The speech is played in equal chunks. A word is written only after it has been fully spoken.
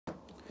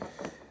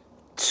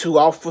to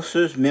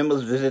officers,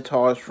 members,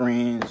 visitors,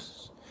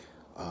 friends,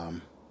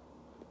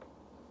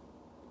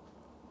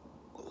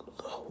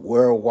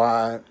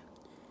 worldwide,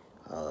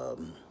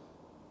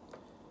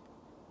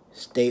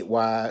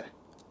 statewide,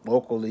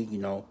 locally,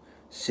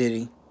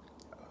 city.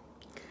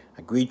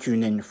 I greet you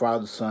in the name of the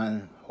Father,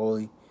 Son,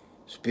 Holy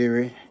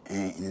Spirit,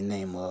 and in the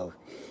name of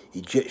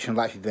Egyptian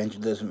Life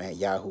Evangelism at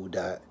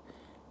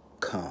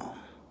yahoo.com.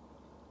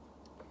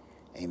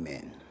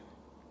 Amen.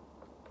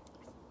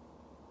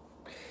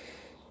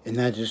 And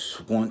I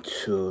just want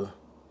to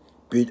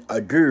bid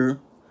adieu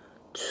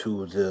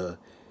to the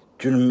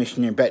General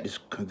Missionary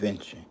Baptist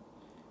Convention,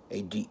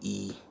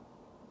 ADUE,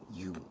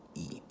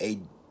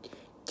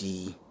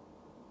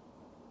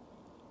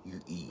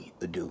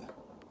 adieu.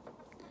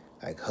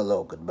 Like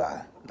hello,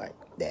 goodbye, like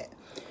that.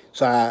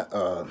 So I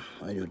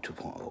do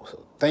 2.0.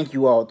 So thank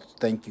you all.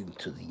 Thank you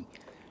to the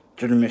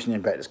General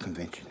Missionary Baptist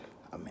Convention.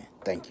 Amen.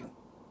 Thank you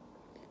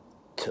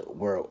to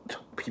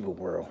people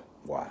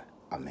worldwide.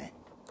 Amen.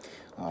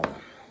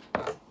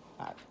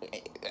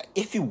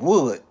 If you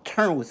would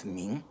turn with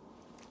me,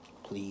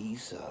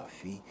 please.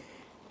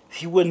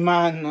 If you wouldn't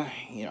mind,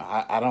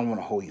 I don't want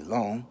to hold you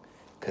long,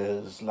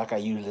 because like I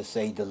usually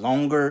say, the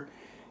longer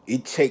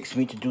it takes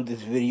me to do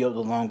this video, the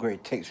longer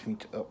it takes me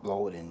to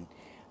upload, and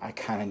I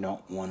kind of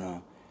don't want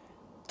to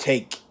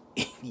take,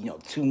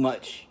 too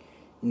much,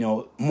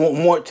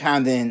 more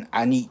time than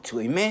I need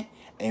to. Amen?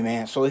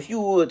 Amen. So if you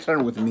would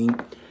turn with me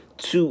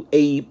to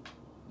a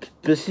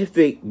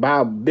specific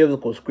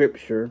biblical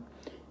scripture,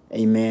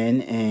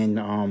 amen,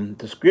 and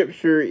the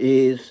scripture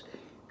is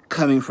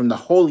coming from the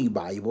Holy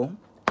Bible,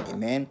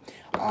 amen.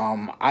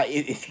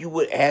 If you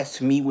would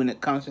ask me when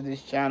it comes to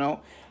this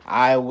channel,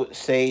 I would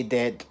say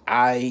that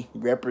I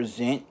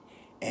represent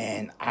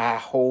and I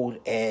hold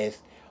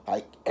as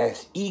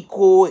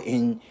equal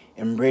and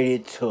ready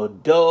to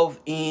delve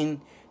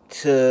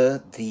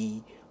into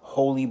the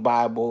Holy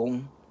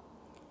Bible,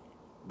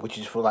 which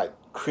is for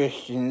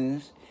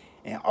Christians,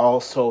 and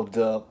also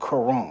the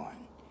Quran.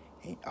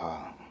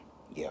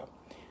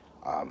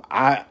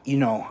 I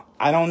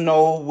don't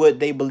know what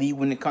they believe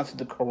when it comes to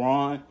the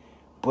Quran,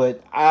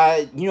 but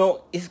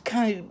it's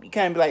kind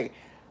of like,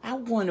 I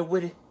wonder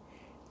what it.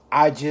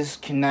 I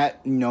just cannot,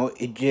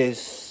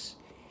 it's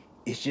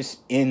just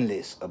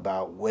endless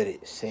about what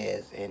it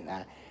says, and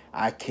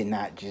I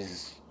cannot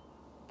just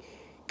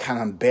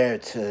kind of bear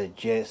to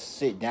just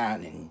sit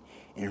down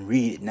and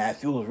read it. Now,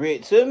 if it was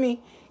read to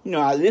me,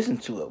 I listen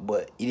to it,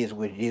 but it is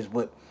what it is.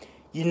 But,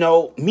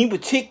 me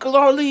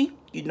particularly,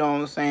 you know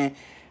what I'm saying,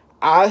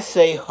 I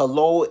say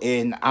hello,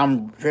 and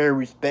I'm very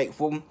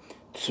respectful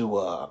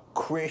to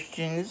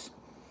Christians,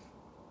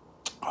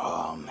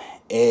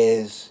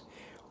 as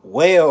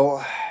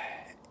well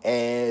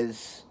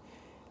as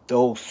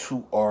those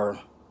who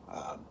are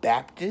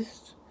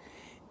Baptists,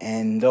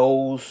 and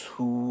those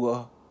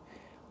who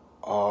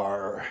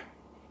are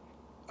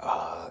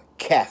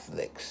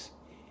Catholics.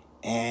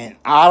 And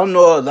I don't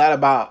know a lot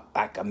about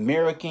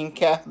American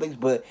Catholics,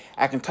 but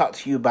I can talk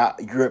to you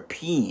about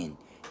European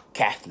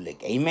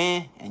Catholic,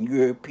 amen, and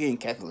European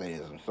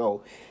Catholicism.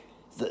 So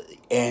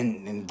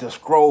and the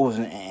scrolls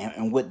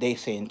and what they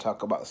say and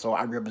talk about. So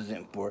I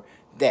represent for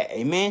that,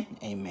 amen,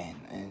 amen.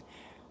 And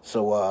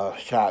so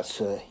shout out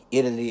to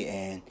Italy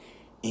and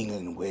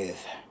England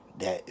with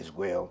that, as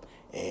well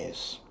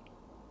as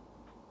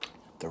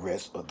the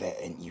rest of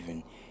that, and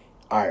even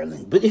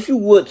Ireland. But if you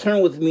would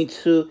turn with me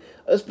to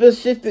a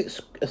specific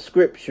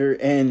scripture,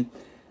 and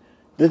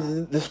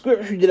the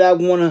scripture that I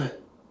want to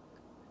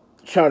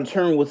try to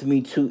turn with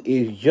me to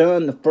is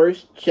John, the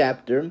 1st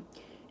chapter,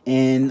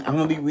 and I'm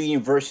going to be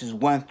reading verses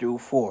 1 through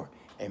 4.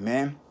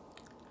 Amen.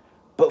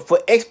 But for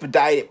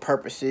expedited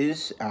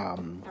purposes,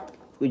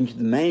 reading to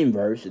the main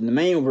verse, and the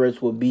main verse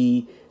will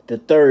be the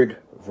 3rd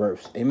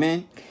verse.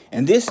 Amen.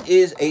 And this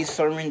is a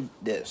sermon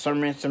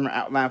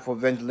outline for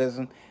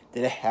evangelism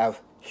that I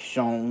have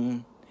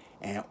shown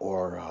and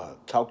or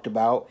talked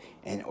about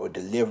and or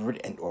delivered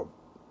and or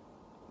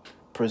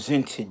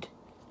presented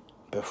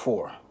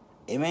before.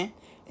 Amen.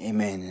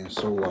 Amen. And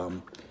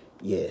so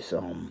yes,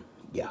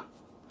 yeah,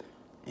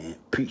 and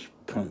preached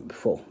from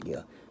before.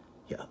 Yeah.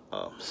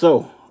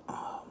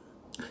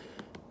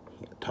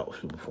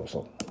 Talked to before.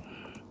 So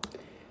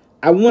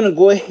I want to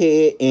go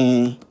ahead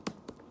and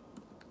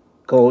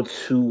go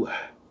to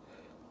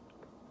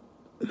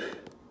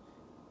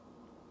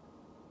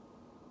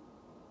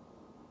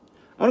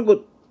I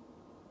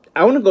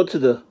want to go to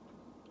the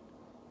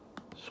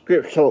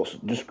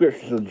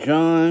scriptures of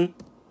John,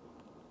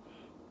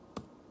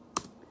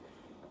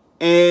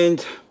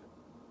 and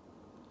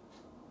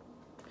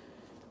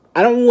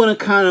I don't want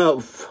to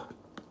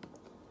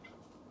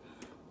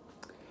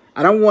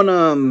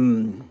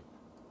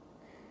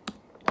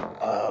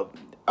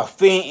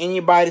offend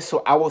anybody,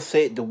 so I will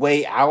say it the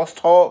way I was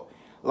taught.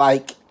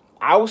 Like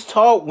I was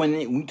taught when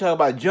we talk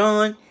about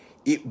John,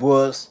 it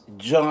was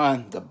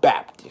John the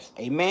Baptist.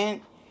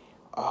 Amen.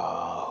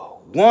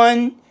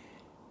 One,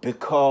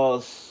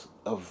 because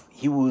of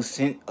he was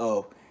sent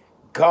of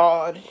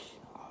God.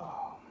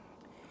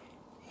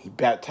 He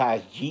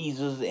baptized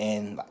Jesus,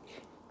 and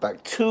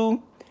like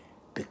two,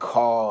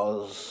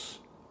 because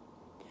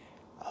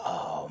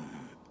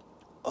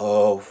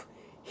of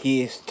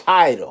his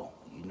title,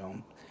 you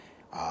know.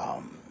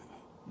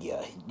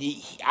 Yeah,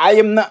 I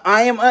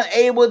am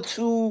unable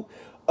to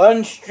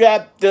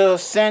unstrap the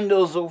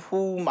sandals of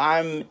whom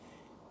I'm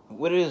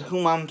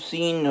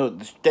seeing, or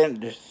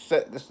the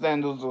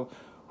sandals of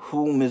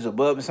whom is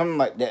above, something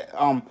like that.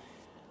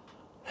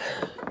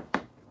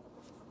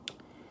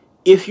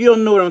 If you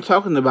don't know what I'm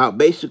talking about,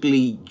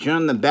 basically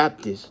John the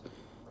Baptist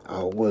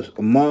was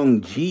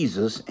among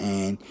Jesus,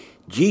 and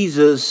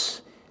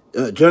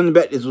John the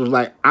Baptist was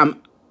like,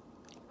 I'm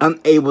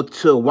unable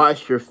to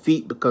wash your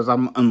feet because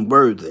I'm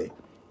unworthy.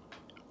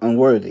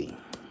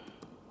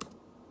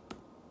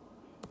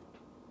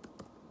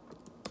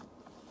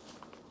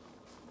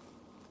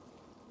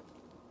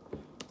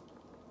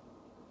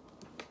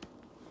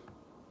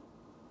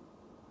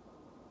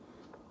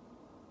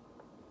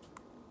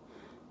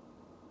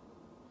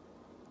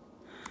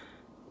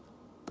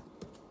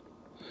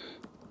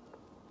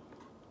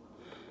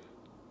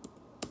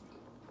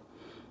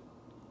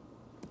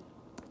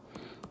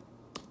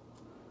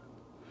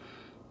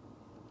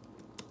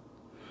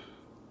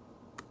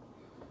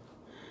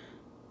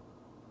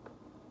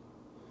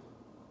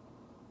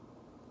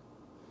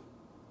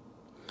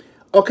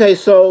 Okay,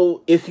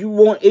 so if you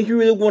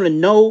really want to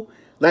know,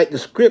 like the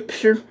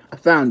scripture, I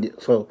found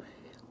it. So,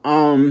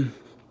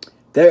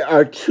 there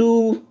are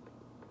two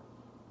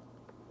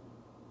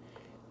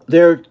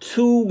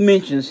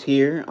mentions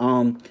here.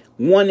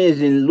 One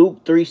is in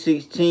Luke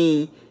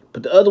 3:16,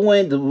 but the other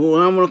one, the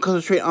one I'm gonna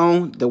concentrate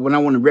on, the one I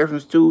want to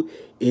reference to,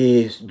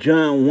 is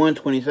John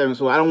 1:27.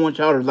 So I don't want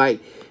y'all to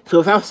So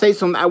if I say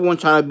something, I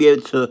want y'all to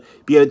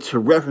be able to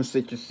reference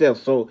it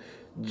yourself. So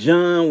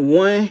John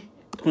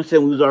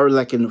 1:27, we was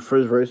already in the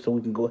first verse, so we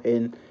can go ahead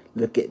and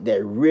look at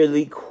that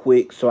really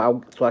quick, so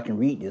I can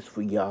read this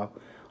for y'all.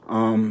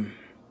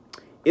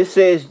 It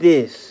says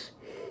this: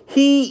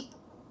 He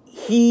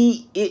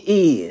it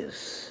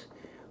is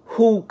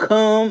who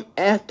come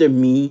after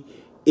me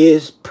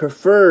is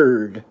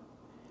preferred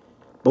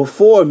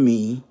before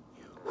me,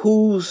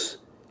 whose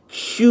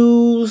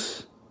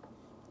shoes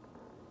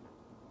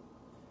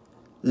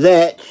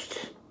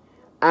latched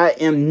I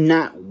am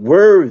not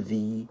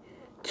worthy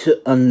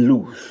to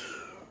unloose.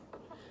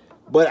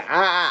 But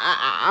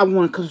I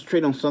want to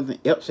concentrate on something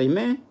else.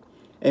 Amen.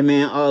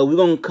 Amen. We're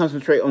going to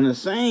concentrate on the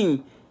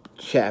same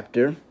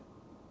chapter,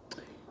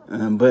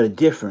 but a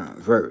different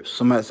verse.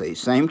 Somebody say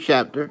same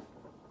chapter,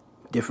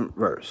 different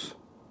verse.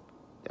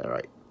 All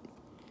right.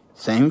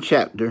 Same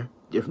chapter,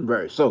 different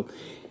verse. So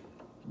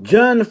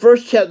John, the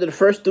first chapter, the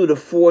first through the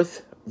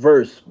fourth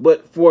verse.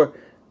 But for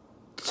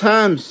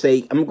time's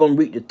sake, I'm going to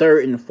read the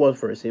third and the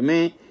fourth verse.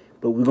 Amen.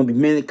 But we're going to be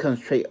mainly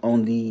concentrate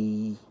on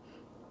the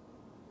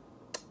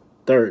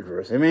third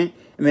verse. Amen.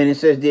 Amen. It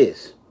says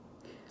this: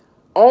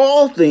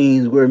 all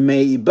things were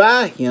made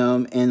by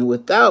him, and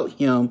without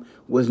him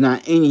was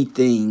not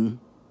anything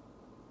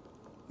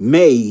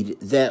made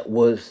that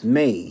was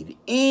made.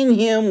 In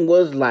him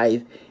was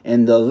life,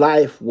 and the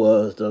life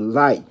was the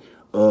light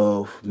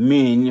of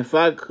men. If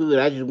I could,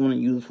 I just want to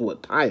use for a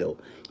title,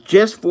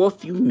 just for a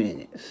few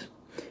minutes.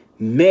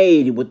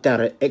 Made without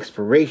an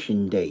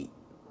expiration date,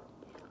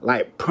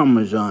 like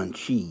Parmesan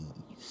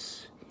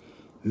cheese.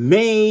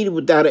 Made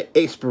without an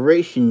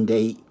expiration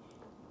date,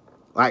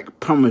 like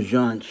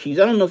Parmesan cheese.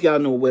 I don't know if y'all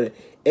know what an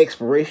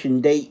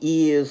expiration date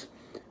is,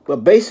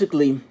 but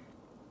basically,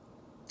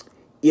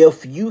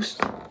 if you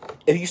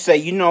say,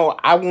 you know,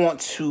 I want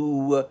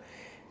to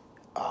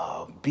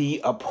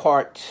be a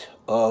part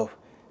of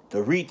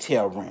the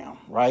retail realm,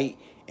 right?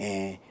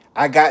 And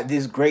I got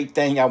this great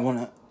thing I want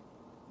to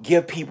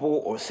give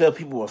people or sell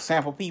people or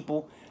sample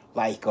people,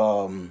 like,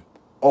 oh,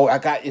 I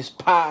got this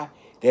pie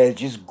that's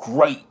just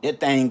great. That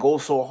thing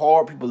goes so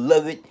hard. People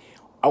love it.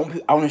 I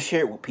want to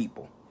share it with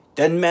people.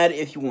 Doesn't matter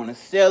if you want to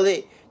sell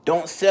it.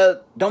 Don't sell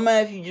it. Don't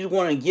matter if you just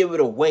want to give it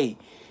away.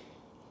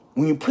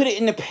 When you put it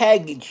in the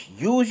package,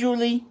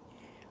 usually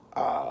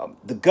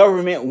the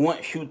government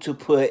wants you to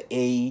put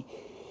a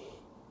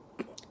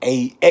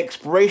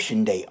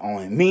expiration date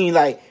on it. Meaning,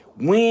 like,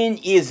 when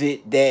is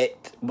it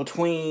that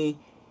between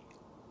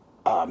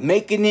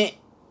making it,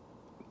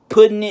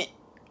 putting it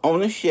on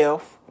the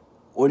shelf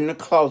or in the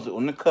closet, or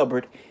in the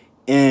cupboard,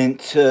 and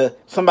to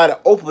somebody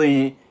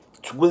opening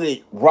it, will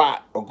it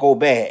rot or go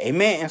bad?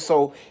 Amen. And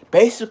so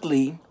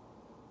basically,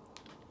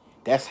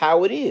 that's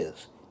how it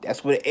is.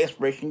 That's what the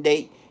expiration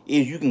date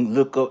is. You can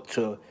look up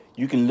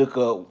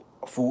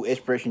food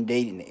expiration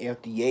date and the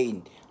FDA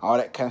and all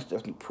that kind of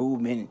stuff,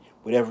 improvement and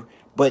whatever.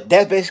 But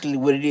that's basically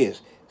what it is.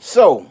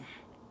 So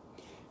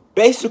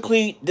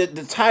basically, the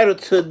title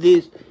to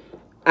this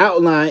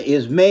outline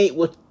is made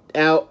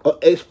without an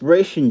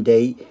expiration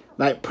date,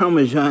 like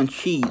Parmesan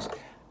cheese.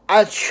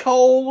 I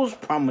chose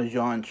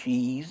Parmesan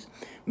cheese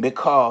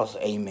because,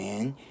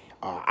 amen,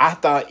 I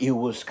thought it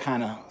was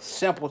kind of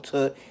simple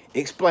to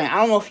explain. I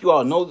don't know if you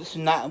all know this or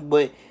not,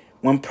 but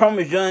when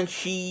Parmesan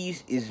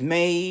cheese is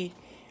made,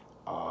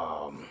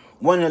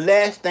 one of the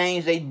last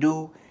things they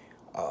do,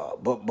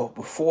 but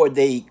before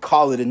they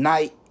call it a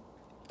night,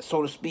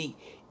 so to speak,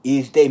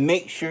 is they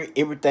make sure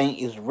everything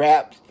is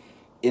wrapped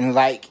in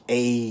like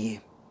a,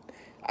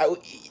 I,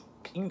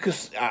 you could,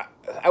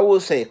 I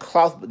would say a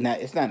cloth, but not,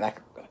 it's not like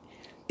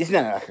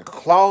a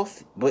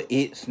cloth, but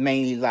it's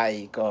mainly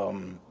like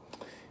a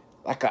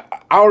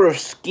outer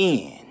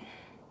skin,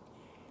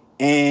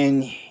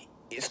 and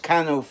it's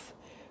kind of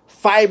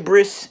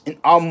fibrous and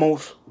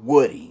almost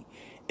woody,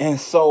 and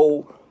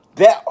so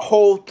that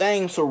whole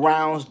thing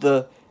surrounds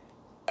the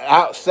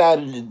outside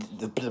of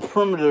the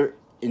perimeter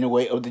in a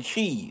way of the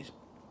cheese.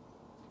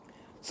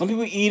 Some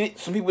people eat it,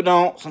 some people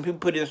don't. Some people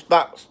put it in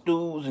stock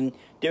stews and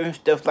different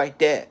stuff like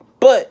that.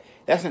 But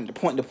that's not the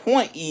point. The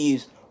point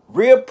is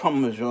real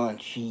Parmesan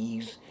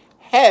cheese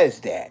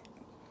has that.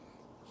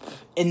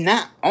 And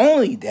not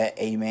only that,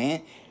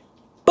 amen,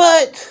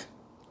 but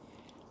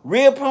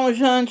real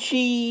Parmesan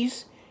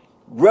cheese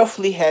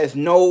roughly has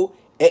no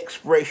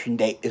expiration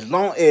date. As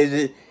long as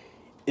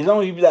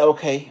you be like,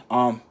 okay,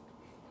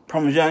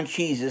 Parmesan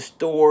cheese is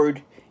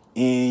stored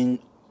in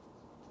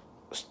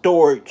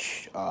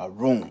storage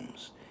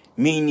rooms,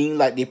 meaning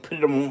like they put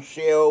them on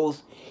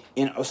shelves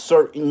in a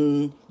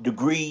certain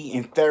degree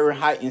in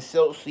Fahrenheit and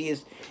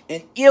Celsius,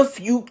 and if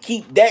you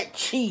keep that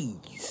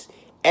cheese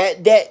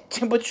at that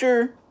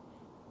temperature,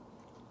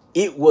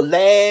 it will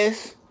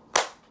last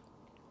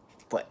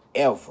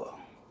forever.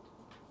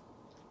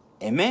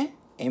 Amen?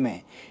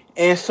 Amen.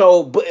 And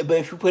so, but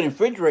if you put it in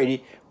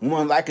refrigerated,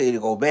 more likely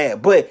it'll go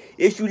bad. But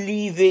if you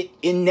leave it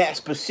in that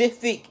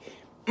specific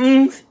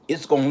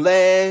it's gonna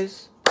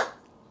last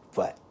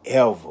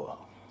forever.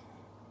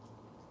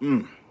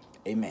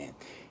 Amen.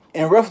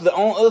 And roughly the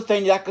only other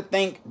thing that I could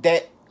think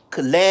that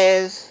could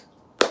last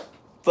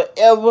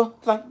forever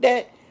like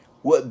that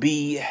would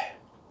be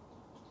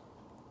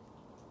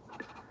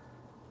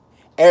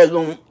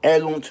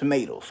heirloom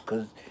tomatoes,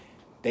 because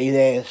they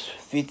last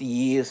 50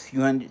 years,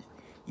 few hundred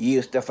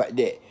years, stuff like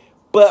that.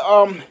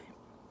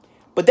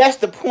 But that's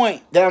the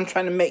point that I'm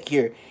trying to make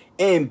here.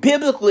 And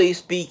biblically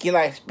speaking,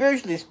 like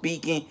spiritually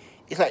speaking,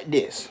 it's like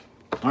this.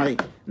 All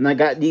right, and I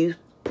got these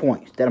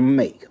points that I'm gonna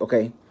make,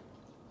 okay?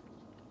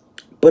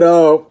 But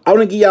I want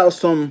to give y'all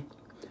some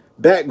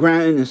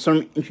background and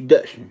some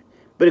introduction.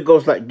 But it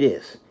goes like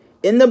this.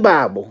 In the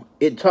Bible,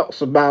 it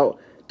talks about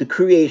the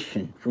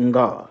creation from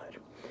God.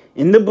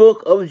 In the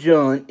book of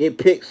John, it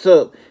picks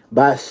up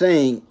by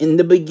saying, in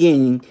the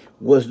beginning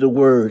was the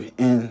Word,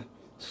 and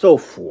so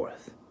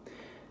forth.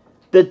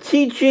 The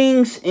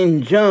teachings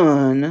in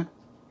John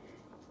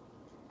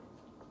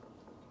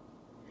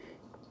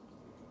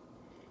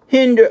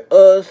hinder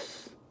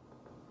us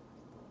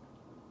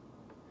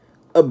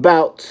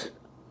about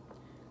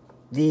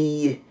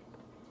the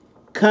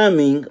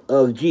coming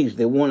of Jesus.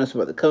 They warn us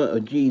about the coming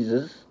of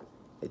Jesus.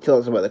 They tell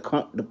us about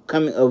the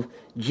coming of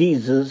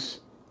Jesus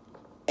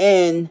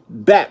and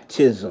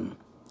baptism.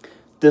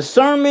 This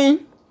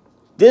sermon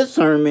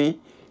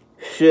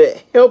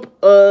should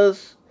help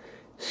us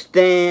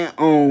stand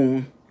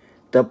on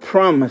the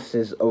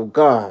promises of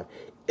God.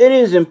 It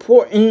is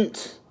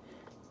important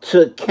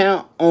to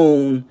count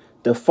on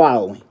the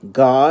following: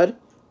 God,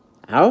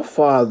 our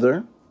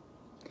Father,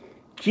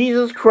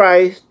 Jesus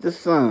Christ, the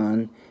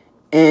Son,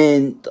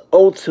 and the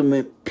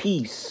ultimate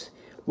peace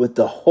with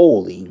the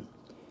Holy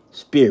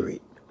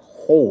Spirit.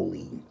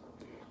 Holy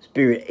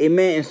Spirit.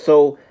 Amen. And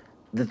so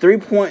the 3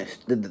 points,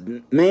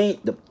 the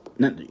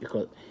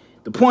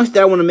points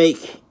that I want to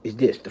make is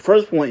this. The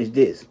first point is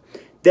this: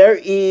 there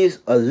is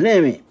a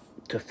limit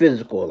to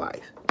physical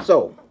life.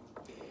 So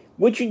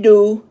what you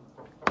do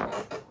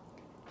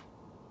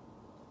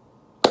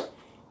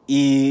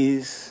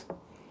is,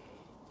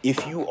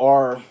 if you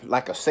are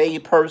like a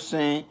saved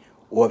person,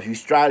 or if you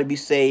strive to be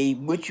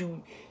saved, what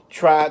you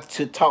try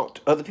to talk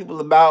to other people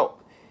about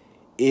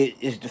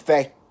is the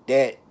fact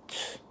that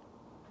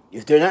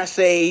if they're not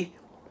saved,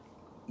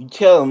 you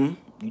tell them,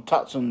 you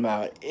talk to them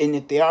about it, and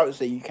if they are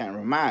saved, you kind of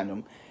remind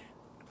them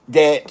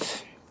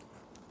that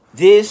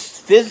this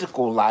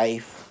physical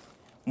life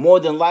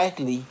more than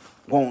likely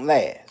won't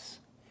last.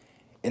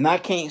 And I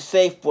can't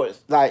say for,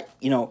 like,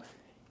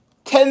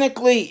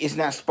 technically it's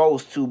not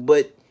supposed to,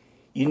 but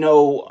I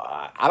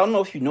don't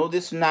know if you know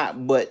this or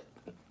not, but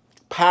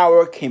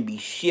power can be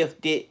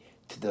shifted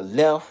to the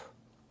left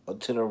or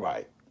to the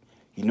right.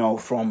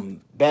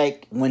 From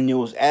back when there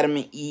was Adam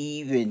and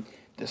Eve and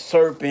the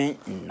serpent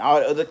and all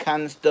the other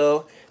kind of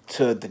stuff,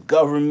 to the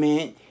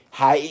government,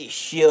 how it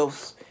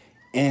shifts.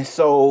 And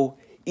so,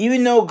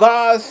 even though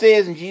God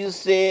says and Jesus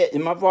said,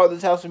 in my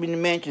Father's house are many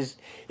mansions,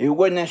 if it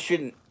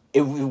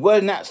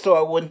was not so,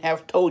 I wouldn't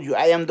have told you.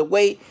 I am the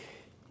way.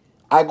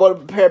 I go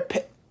to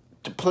prepare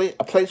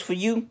a place for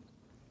you.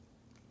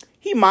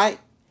 He might,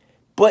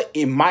 but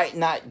it might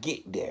not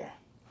get there.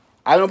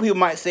 I know people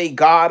might say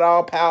God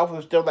all powerful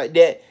and stuff like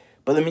that,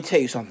 but let me tell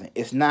you something.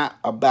 It's not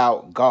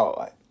about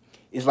God.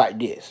 It's like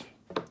this.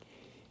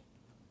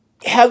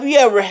 Have you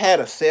ever had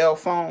a cell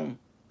phone?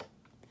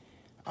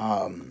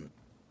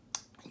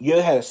 You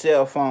ever had a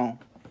cell phone,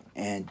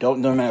 and no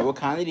matter what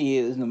kind it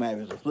is, no matter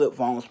if it's a flip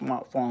phone,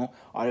 smartphone,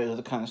 all that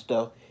other kind of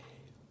stuff,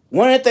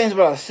 one of the things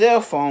about a cell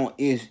phone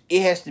is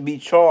it has to be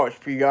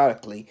charged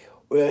periodically,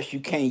 or else you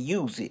can't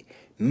use it.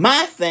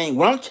 My thing,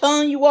 what I'm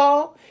telling you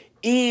all,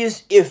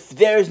 is if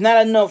there's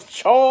not enough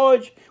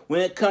charge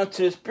when it comes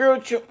to the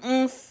spiritual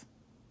oomph,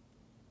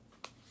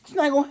 it's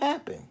not going to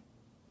happen.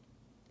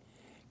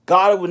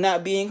 God will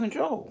not be in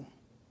control.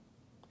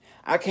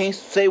 I can't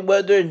say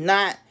whether or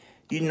not,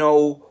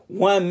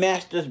 one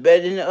master is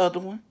better than the other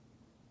one.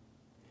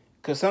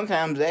 Because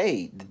sometimes,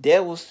 the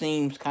devil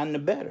seems kind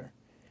of better.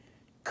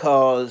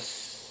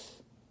 Because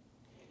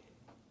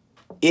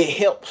it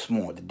helps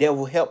more. The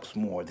devil helps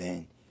more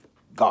than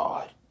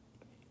God.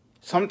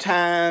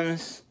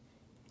 Sometimes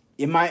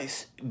I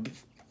might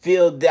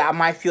feel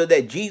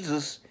that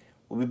Jesus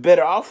would be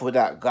better off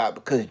without God,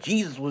 because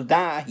Jesus was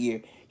down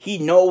here. He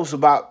knows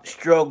about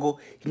struggle.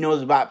 He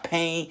knows about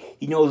pain.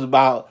 He knows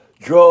about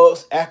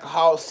drugs,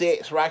 alcohol,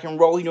 sex, rock and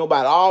roll. He knows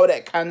about all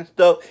that kind of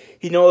stuff.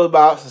 He knows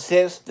about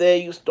success,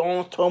 failure,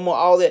 storms, turmoil,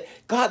 all that.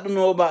 God don't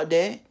know about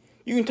that.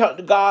 You can talk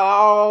to God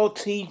all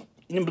teeth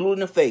and blue in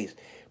the face.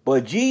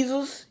 But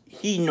Jesus,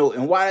 he know.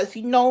 And why does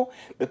he know?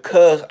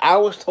 Because I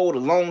was told a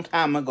long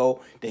time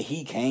ago that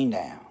he came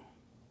down.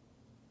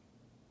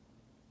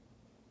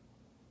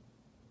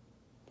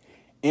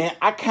 And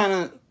I kind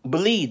of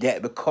believe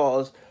that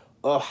because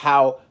of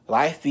how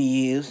life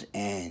is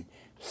and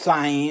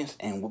science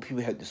and what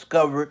people have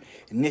discovered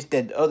and this,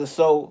 that, the other.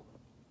 So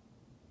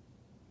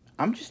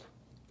I'm just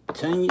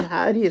telling you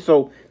how it is.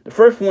 So the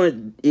first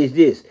one is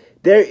this.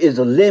 There is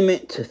a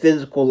limit to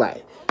physical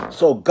life.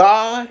 So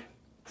God,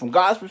 from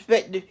God's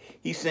perspective,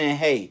 he's saying,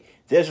 hey,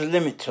 there's a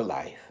limit to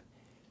life.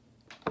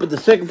 But the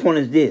second point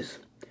is this.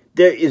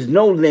 There is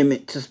no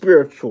limit to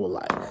spiritual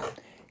life.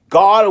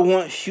 God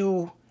wants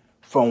you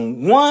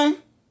from one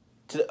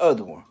to the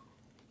other one.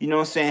 You know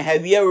what I'm saying?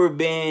 Have you ever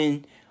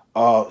been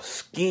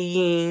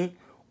skiing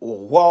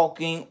or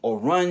walking or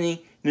running?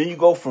 Then you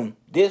go from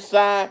this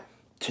side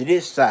to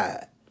this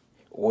side.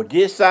 Or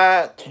this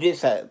side to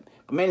this side.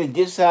 Mainly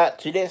this side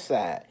to that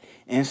side.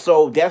 And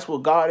so that's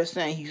what God is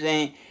saying. He's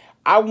saying,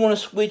 I want to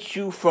switch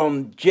you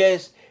from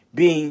just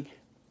being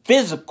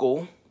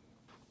physical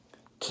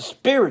to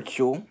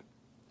spiritual.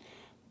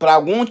 But I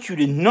want you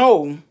to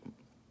know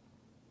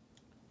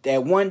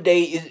that one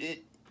day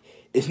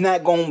it's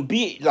not going to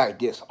be like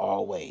this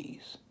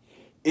always.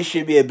 It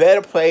should be a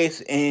better place,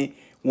 and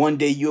one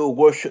day you'll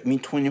worship me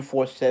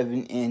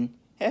 24/7 in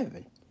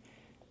heaven.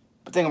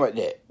 But think about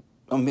that.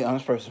 I'm going to be an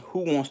honest person. Who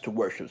wants to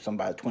worship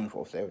somebody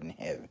 24/7 in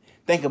heaven?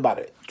 Think about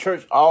it.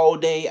 Church all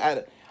day.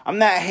 I'm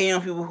not hating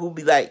on people who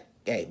be like,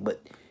 hey,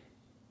 but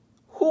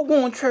who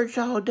going to church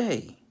all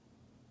day?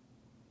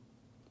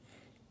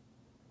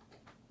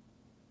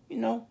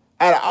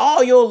 Out of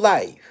all your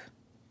life,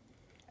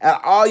 out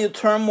of all your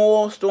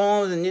turmoil,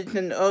 storms, and this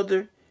and the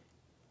other,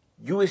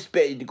 you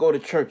expected to go to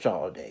church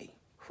all day.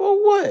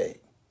 For what?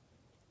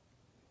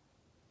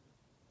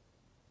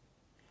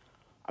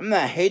 I'm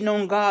not hating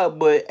on God,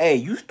 but hey,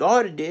 you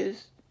started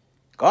this.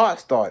 God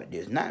started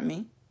this, not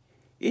me.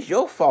 It's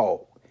your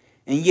fault.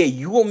 And yeah,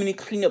 you want me to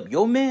clean up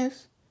your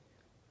mess?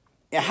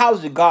 And how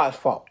is it God's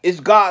fault? It's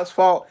God's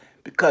fault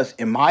because,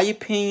 in my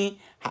opinion,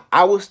 how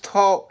I was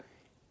taught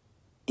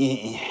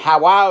and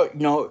how I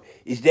know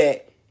is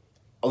that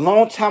a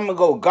long time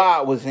ago,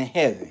 God was in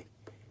heaven.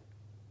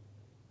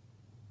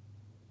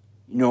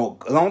 A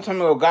long time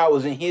ago, God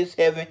was in his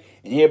heaven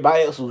and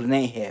everybody else was in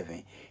their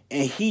heaven.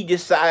 And he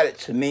decided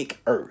to make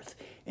earth.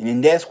 And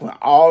then that's when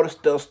all the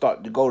stuff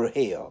started to go to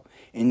hell.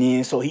 And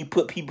then so he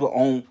put people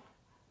on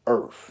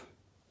earth.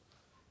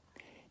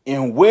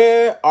 And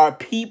where are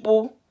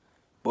people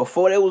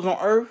before they was on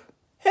earth?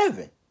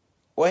 Heaven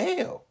or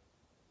hell.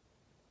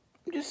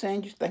 I'm just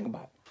saying, just think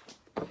about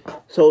it.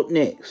 So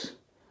next,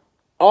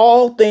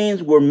 all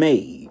things were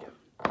made.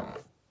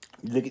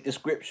 Look at the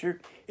scripture.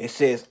 It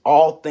says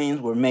all things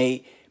were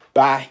made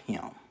by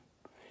him.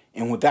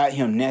 And without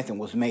him, nothing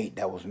was made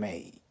that was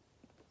made.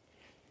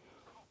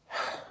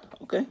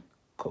 Okay,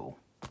 cool.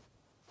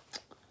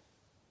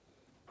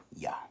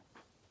 Yeah.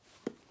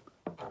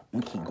 I'm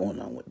going to keep going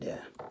on with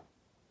that.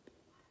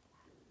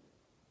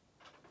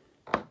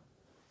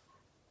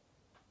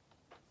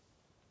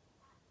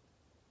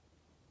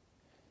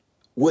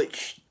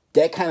 Which,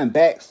 that kind of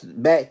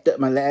backed up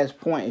my last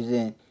point is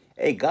in,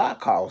 hey, God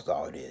caused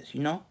all this,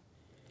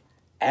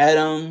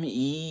 Adam,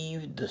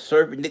 Eve, the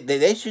serpent,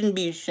 they shouldn't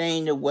be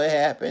ashamed of what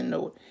happened.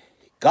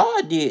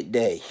 God did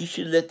that. He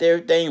should have left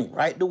everything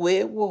right the way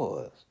it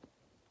was.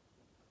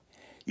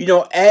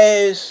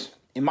 As,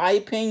 in my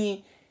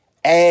opinion,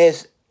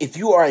 as if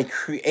you are a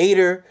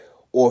creator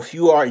or if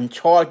you are in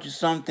charge of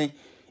something,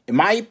 in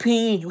my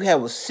opinion, you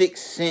have a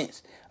sixth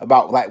sense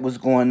about like what's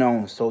going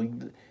on. So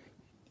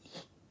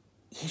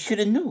he should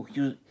have knew.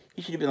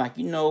 He should have been like,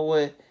 you know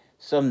what?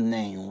 Something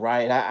ain't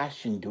right. I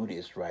shouldn't do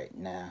this right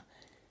now.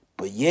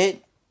 But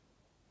yet,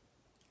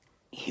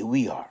 here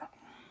we are.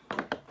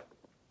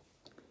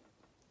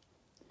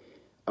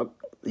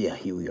 Yeah,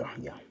 here we are.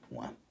 Yeah,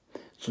 one.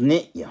 So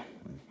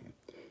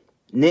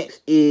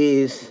next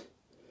is,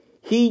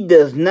 he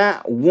does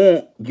not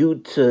want you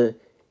to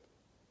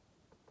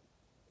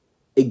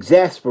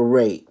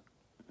exasperate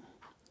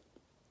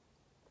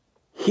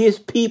his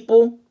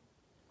people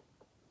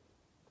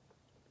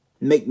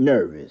make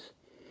nervous.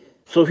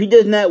 So he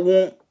does not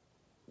want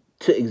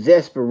to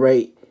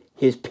exasperate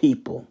his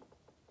people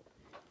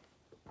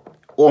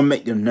or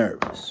make them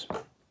nervous.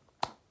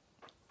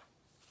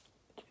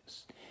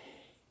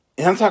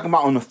 And I'm talking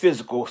about on a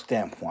physical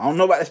standpoint. I don't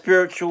know about the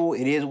spiritual.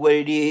 It is what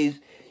it is.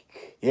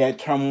 You had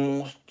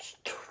turmoil,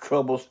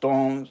 trouble,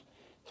 storms,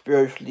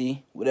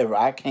 spiritually, whatever.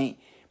 I can't.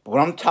 But what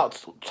I'm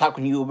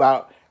talking to you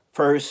about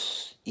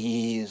first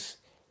is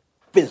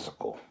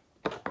physical.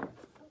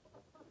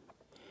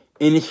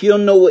 And if you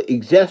don't know what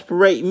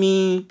exasperate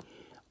means,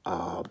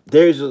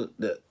 there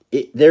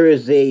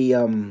is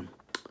a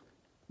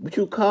what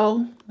you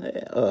call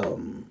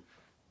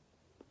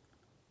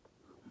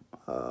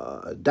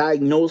a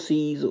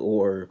diagnosis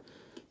or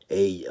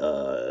a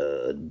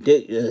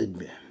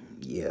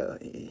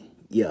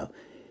yeah.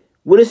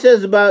 What it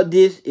says about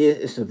this is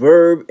it's a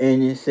verb,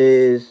 and it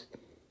says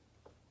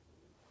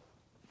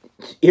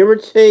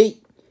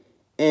irritate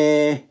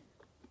and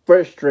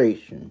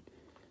frustration.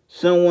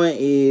 Someone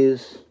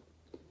is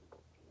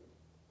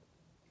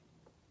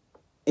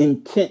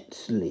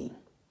intensely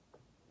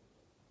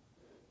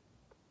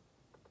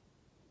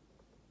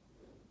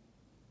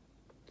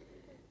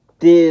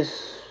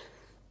this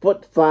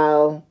foot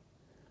file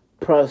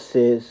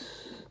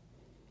process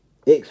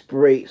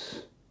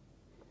expirates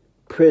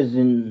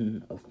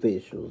prison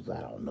officials.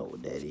 I don't know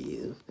what that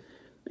is.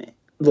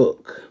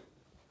 Look,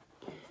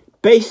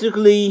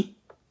 basically,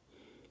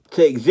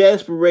 to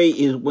exasperate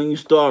is when you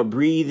start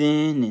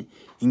breathing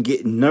and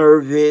getting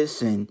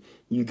nervous and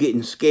you're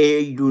getting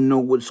scared. You don't know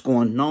what's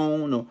going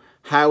on or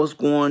how it's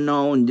going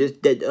on, this,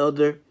 that, the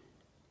other.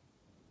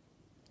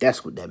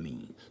 That's what that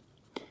means.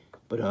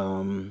 But,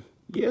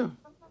 yeah.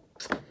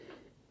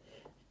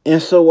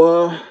 And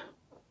so,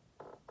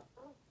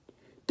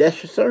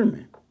 that's your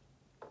sermon.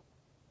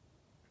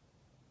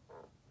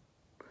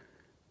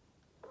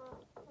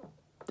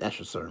 That's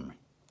your sermon.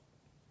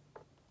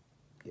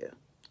 Yeah.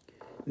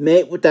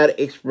 Made without an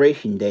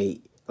expiration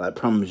date, like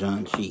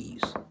Parmesan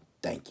cheese.